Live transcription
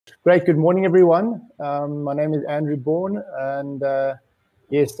Great. Good morning, everyone. My name is Andrew Bourne, and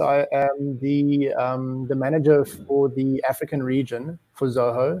yes, I am the manager for the African region for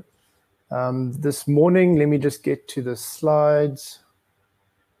Zoho. This morning, let me just get to the slides.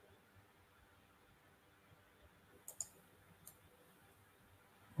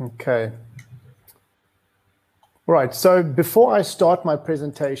 Okay. All right. So before I start my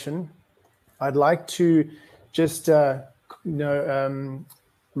presentation, I'd like to just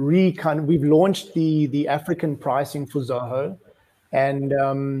we've launched the African pricing for Zoho,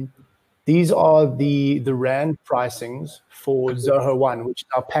 and these are the Rand pricings for Zoho One, which is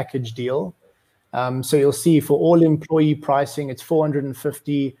our package deal. So you'll see for all employee pricing, it's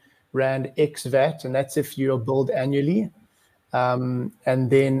 450 Rand ex VAT, and that's if you're billed annually. And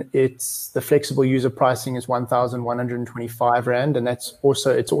then it's the flexible user pricing is 1,125 Rand, and that's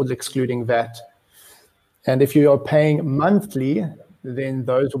also, it's all excluding VAT. And if you are paying monthly, then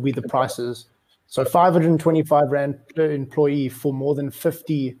those will be the prices. So 525 Rand per employee for more than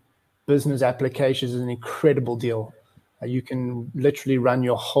 50 business applications is an incredible deal. You can literally run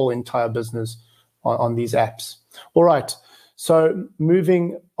your whole entire business on these apps. All right, so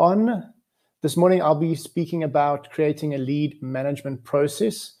moving on. This morning, I'll be speaking about creating a lead management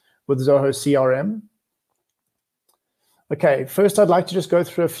process with Zoho CRM. Okay, first I'd like to just go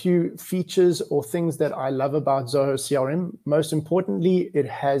through a few features or things that I love about Zoho CRM. Most importantly, it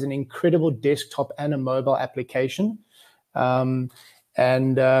has an incredible desktop and a mobile application. I'll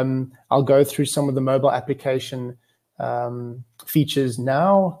go through some of the mobile application features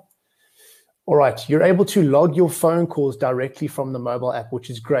now. All right, you're able to log your phone calls directly from the mobile app, which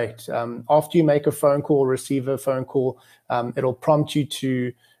is great. After you make a phone call or receive a phone call, it'll prompt you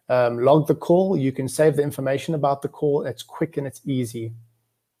to log the call. You can save the information about the call. It's quick and it's easy.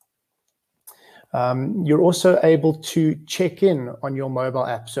 You're also able to check in on your mobile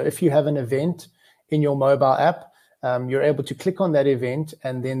app. So if you have an event in your mobile app, you're able to click on that event,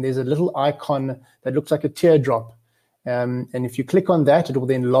 and then there's a little icon that looks like a teardrop. And if you click on that, it will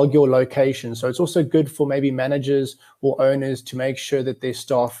then log your location. So it's also good for maybe managers or owners to make sure that their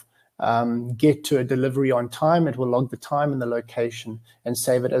staff get to a delivery on time. It will log the time and the location and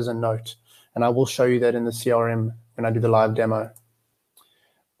save it as a note. And I will show you that in the CRM when I do the live demo.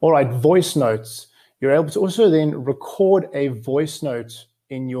 All right, voice notes. You're able to also then record a voice note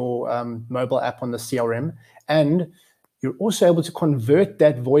in your mobile app on the CRM. And you're also able to convert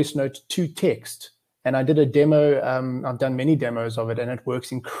that voice note to text. And I did a demo, I've done many demos of it, and it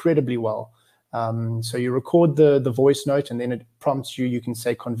works incredibly well. So you record the voice note, and then it prompts you, you can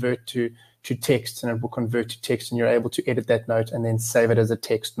say convert to text, and it will convert to text, and you're able to edit that note and then save it as a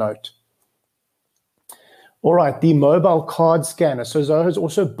text note. All right, the mobile card scanner. So Zoho has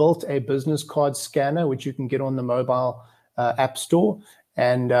also built a business card scanner, which you can get on the mobile app store.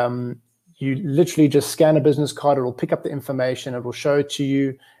 And you literally just scan a business card, it will pick up the information, it will show it to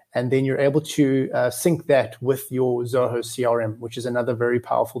you, and then you're able to sync that with your Zoho CRM, which is another very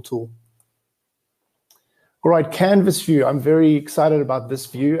powerful tool. All right, Canvas view. I'm very excited about this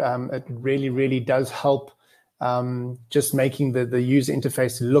view. It really, really does help just making the user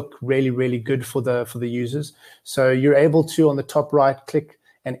interface look really, really good for the users. So you're able to, on the top right, click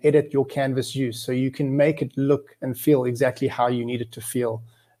and edit your Canvas view. So you can make it look and feel exactly how you need it to feel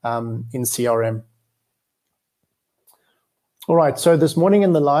in CRM. All right, so this morning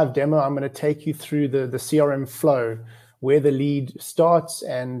in the live demo, I'm going to take you through the CRM flow, where the lead starts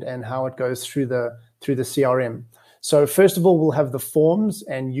and how it goes through the CRM. So first of all, we'll have the forms,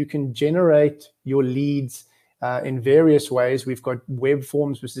 and you can generate your leads in various ways. We've got web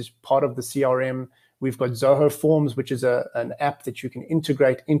forms, which is part of the CRM. We've got Zoho Forms, which is an app that you can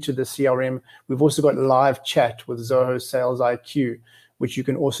integrate into the CRM. We've also got live chat with Zoho Sales IQ, which you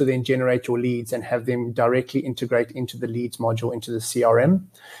can also then generate your leads and have them directly integrate into the leads module, into the CRM.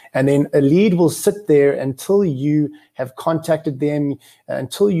 And then a lead will sit there until you have contacted them,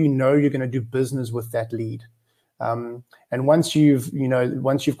 until you know you're going to do business with that lead. And once you've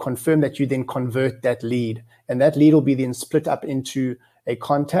confirmed that, you then convert that lead, and that lead will be then split up into a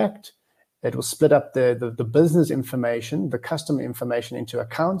contact. It will split up the business information, the customer information into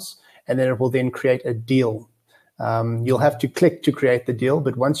accounts, and then it will then create a deal. You'll have to click to create the deal,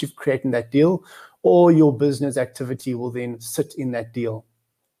 but once you've created that deal, all your business activity will then sit in that deal.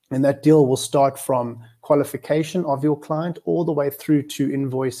 And that deal will start from qualification of your client all the way through to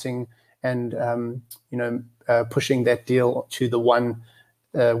invoicing and pushing that deal to the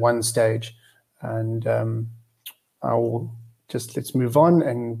one stage. And I will just, let's move on,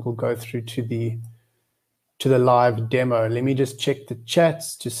 and we'll go through to the live demo. Let me just check the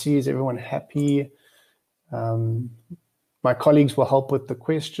chats to see, is everyone happy? My colleagues will help with the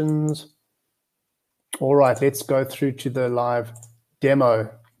questions. All right, let's go through to the live demo.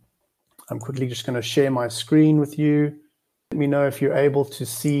 I'm quickly just going to share my screen with you. Let me know if you're able to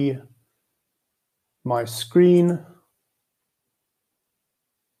see my screen.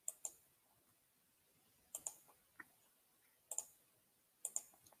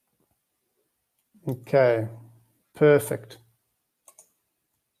 Okay, perfect.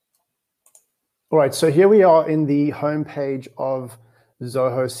 All right, so here we are in the homepage of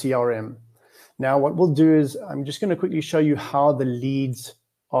Zoho CRM. Now what we'll do is I'm just going to quickly show you how the leads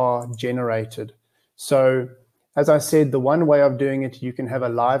are generated. So as I said, the one way of doing it, you can have a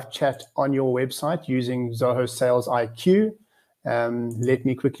live chat on your website using Zoho Sales IQ. Let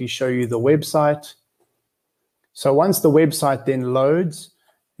me quickly show you the website. So once the website then loads,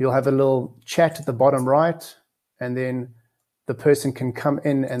 you'll have a little chat at the bottom right, and then the person can come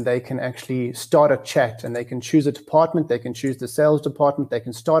in and they can actually start a chat, and they can choose a department, they can choose the sales department, they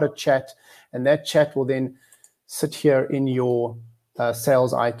can start a chat, and that chat will then sit here in your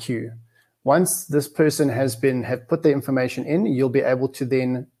Sales IQ. Once this person have put the information in, you'll be able to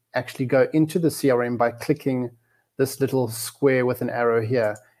then actually go into the CRM by clicking this little square with an arrow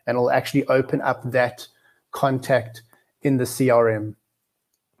here, and it'll actually open up that contact in the CRM.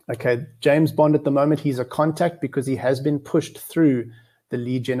 Okay, James Bond at the moment, he's a contact because he has been pushed through the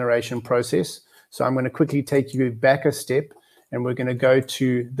lead generation process. So I'm going to quickly take you back a step, and we're going to go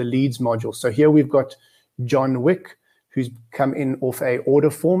to the leads module. So here we've got John Wick, who's come in off a order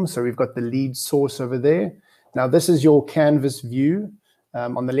form. So we've got the lead source over there. Now this is your canvas view.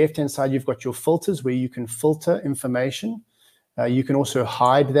 On the left-hand side, you've got your filters where you can filter information. You can also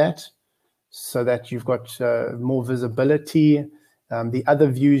hide that so that you've got more visibility. The other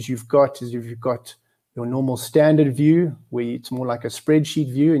views you've got is you've got your normal standard view where it's more like a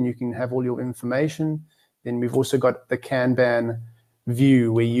spreadsheet view and you can have all your information. Then we've also got the Kanban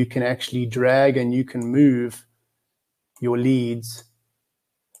view where you can actually drag and you can move your leads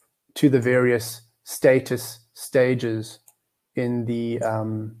to the various stages in the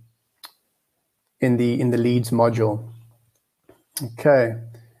leads module. Okay,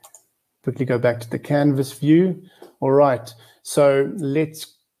 quickly go back to the canvas view. All right, so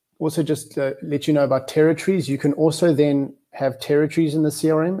let's also just let you know about territories. You can also then have territories in the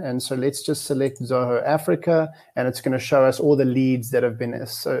CRM, and so let's just select Zoho Africa, and it's going to show us all the leads that have been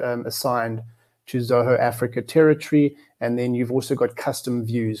assigned to Zoho Africa territory. And then you've also got custom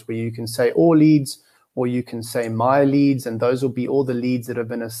views where you can say all leads, or you can say my leads, and those will be all the leads that have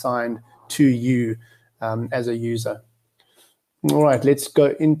been assigned to you as a user. All right, let's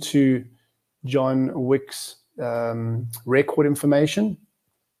go into John Wick's record information.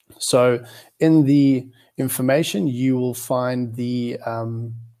 So in the information, you will find the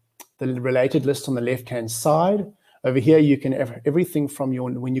related list on the left-hand side. Over here, you can have everything from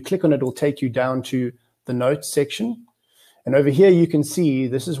when you click on it, it'll take you down to the notes section. And over here, you can see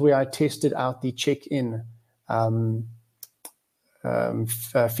this is where I tested out the check-in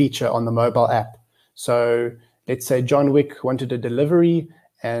feature on the mobile app. So let's say John Wick wanted a delivery,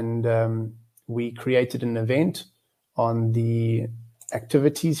 and we created an event on the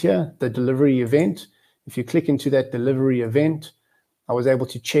activities here, the delivery event. If you click into that delivery event, I was able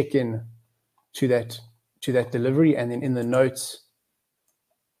to check in to that delivery, and then in the notes,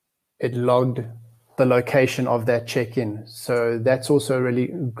 it logged the location of that check-in. So that's also a really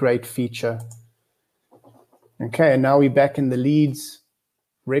great feature. Okay, and now we're back in the leads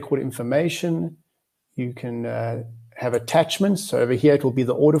record information. You can have attachments. So over here, it will be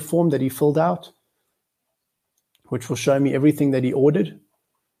the order form that he filled out, which will show me everything that he ordered.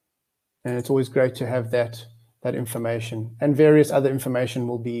 And it's always great to have that information, and various other information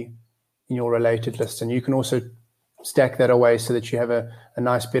will be in your related list. And you can also stack that away so that you have a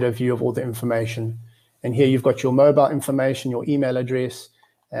nice better view of all the information. And here you've got your mobile information, your email address,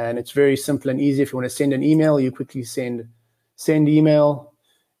 and it's very simple and easy. If you want to send an email, you quickly send email.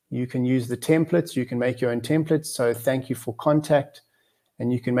 You can use the templates. You can make your own templates. So thank you for contact,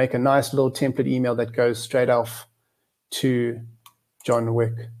 and you can make a nice little template email that goes straight off to John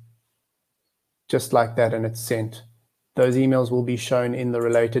Wick, just like that, and it's sent. Those emails will be shown in the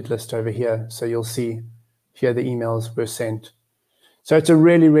related list over here. So you'll see here the emails were sent. So it's a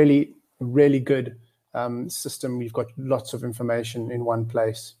really, really, really good system. We've got lots of information in one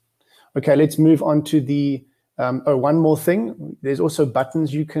place. Okay, let's move on to the, one more thing. There's also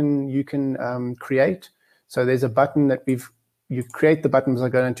buttons you can create. So there's a button that you create the buttons. I'm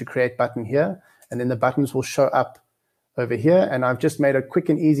going to create button here, and then the buttons will show up over here. And I've just made a quick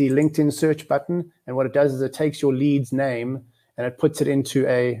and easy LinkedIn search button. And what it does is it takes your lead's name and it puts it into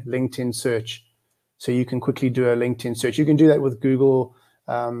a LinkedIn search. So you can quickly do a LinkedIn search. You can do that with Google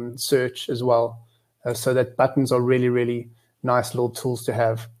search as well. So that buttons are really, really nice little tools to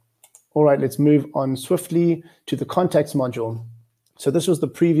have. All right, let's move on swiftly to the contacts module. So this was the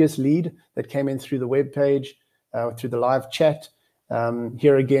previous lead that came in through the web page, through the live chat.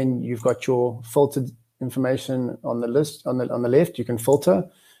 Here again, you've got your filtered information on the list. On the left, you can filter,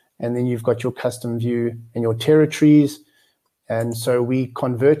 and then you've got your custom view and your territories. And so we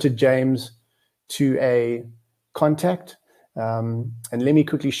converted James to a contact. And let me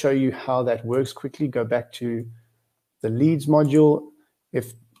quickly show you how that works quickly. Go back to the leads module.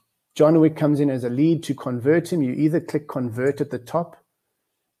 If John Wick comes in as a lead, to convert him, you either click convert at the top,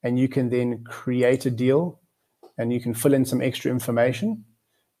 and you can then create a deal, and you can fill in some extra information,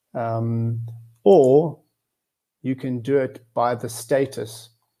 or you can do it by the status.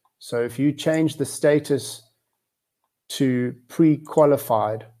 So if you change the status to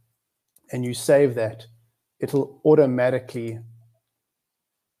pre-qualified and you save that, it'll automatically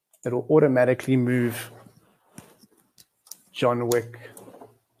move John Wick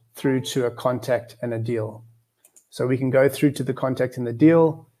through to a contact and a deal. So we can go through to the contact and the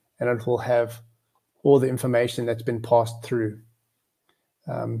deal, and it will have all the information that's been passed through.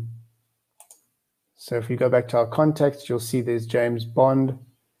 So if we go back to our contacts, you'll see there's James Bond,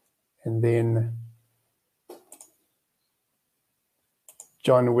 and then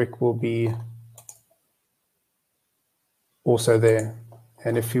John Wick will be also there.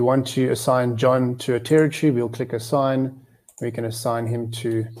 And if you want to assign John to a territory, we'll click assign. We can assign him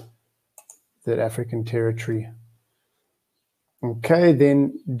to that African territory. Okay,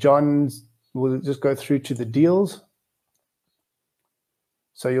 then we'll just go through to the deals.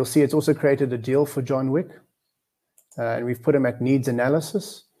 So you'll see it's also created a deal for John Wick, and we've put him at needs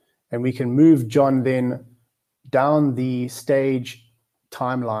analysis, and we can move John then down the stage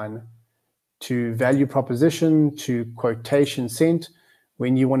timeline to value proposition, to quotation sent.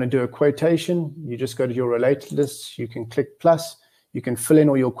 When you want to do a quotation, you just go to your related list, you can click plus, you can fill in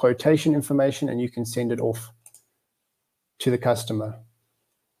all your quotation information, and you can send it off to the customer.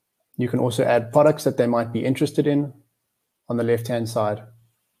 You can also add products that they might be interested in on the left-hand side.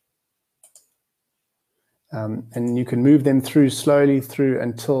 And you can move them through slowly through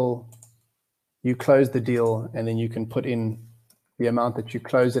until you close the deal, and then you can put in the amount that you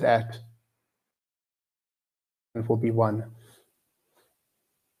close it at. It will be 1.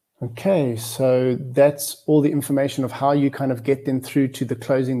 Okay, so that's all the information of how you kind of get them through to the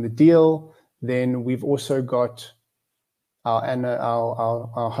closing the deal. Then we've also got our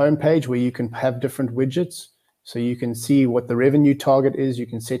homepage where you can have different widgets. So you can see what the revenue target is. You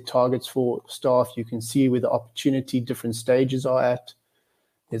can set targets for staff. You can see where the opportunity different stages are at.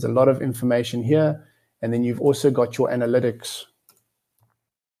 There's a lot of information here. And then you've also got your analytics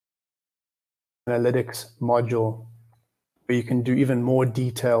module, where you can do even more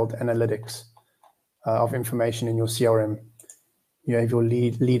detailed analytics of information in your CRM. You have your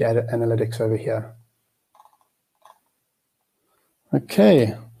lead analytics over here.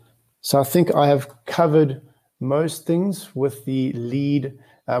 Okay, so I think I have covered most things with the lead.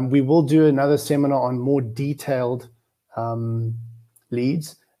 We will do another seminar on more detailed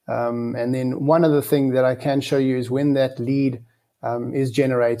leads. And then one other thing that I can show you is when that lead is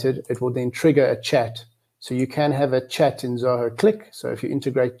generated, it will then trigger a chat. So you can have a chat in Zoho Click. So if you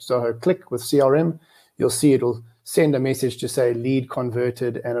integrate Zoho Click with CRM, you'll see it'll send a message to say lead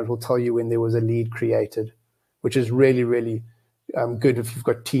converted, and it will tell you when there was a lead created, which is really, really good if you've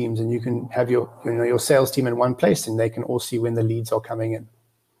got teams and you can have your sales team in one place and they can all see when the leads are coming in.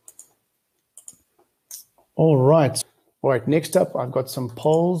 All right, next up, I've got some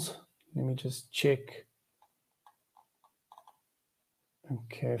polls. Let me just check.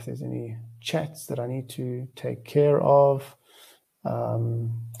 Okay, if there's any chats that I need to take care of.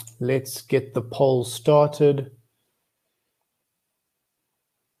 Let's get the poll started.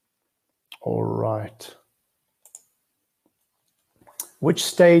 All right. Which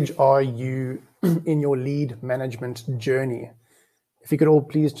stage are you in your lead management journey? If you could all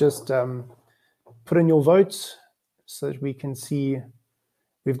please just put in your votes so that we can see.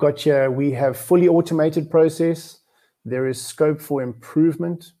 We've got here, we have fully automated process. There is scope for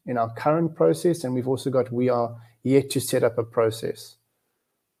improvement in our current process, and we've also got we are yet to set up a process.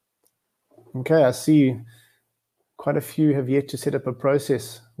 Okay, I see quite a few have yet to set up a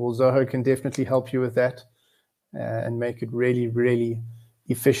process. Well, Zoho can definitely help you with that and make it really, really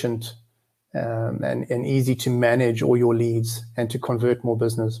efficient and easy to manage all your leads and to convert more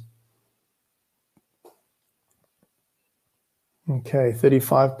business. Okay,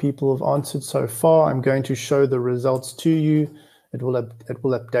 35 people have answered so far. I'm going to show the results to you. It will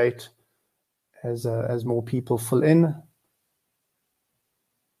update as more people fill in.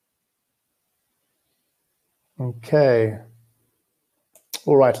 Okay.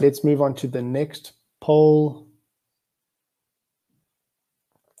 All right, let's move on to the next poll.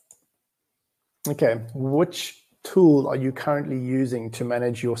 Okay, which tool are you currently using to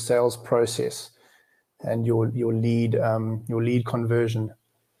manage your sales process and your lead conversion?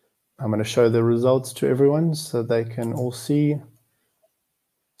 I'm going to show the results to everyone so they can all see.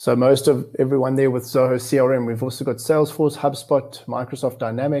 So most of everyone there with Zoho CRM, we've also got Salesforce, HubSpot, Microsoft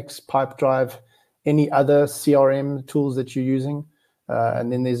Dynamics, Pipedrive, any other CRM tools that you're using.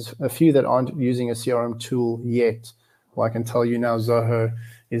 And then there's a few that aren't using a CRM tool yet. Well, I can tell you now, Zoho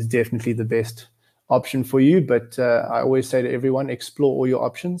is definitely the best option for you. But I always say to everyone, explore all your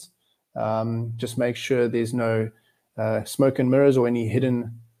options. Just make sure there's no smoke and mirrors or any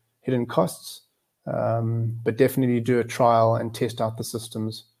hidden costs. But definitely do a trial and test out the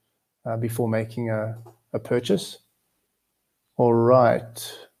systems before making a purchase. All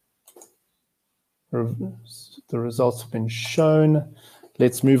right. The results have been shown.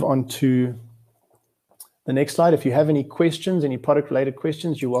 Let's move on to the next slide. If you have any questions, any product-related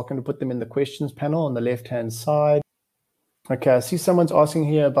questions, you're welcome to put them in the questions panel on the left-hand side. Okay, I see someone's asking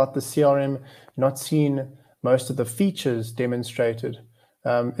here about the CRM, not seeing most of the features demonstrated.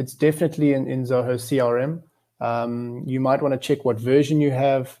 It's definitely in Zoho CRM. You might want to check what version you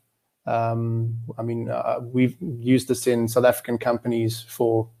have. We've used this in South African companies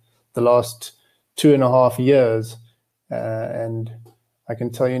for the last 2.5 years. And I can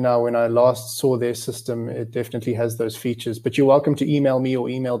tell you now, when I last saw their system, it definitely has those features. But you're welcome to email me or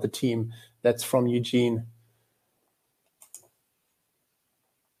email the team. That's from Eugene.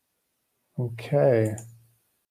 Okay.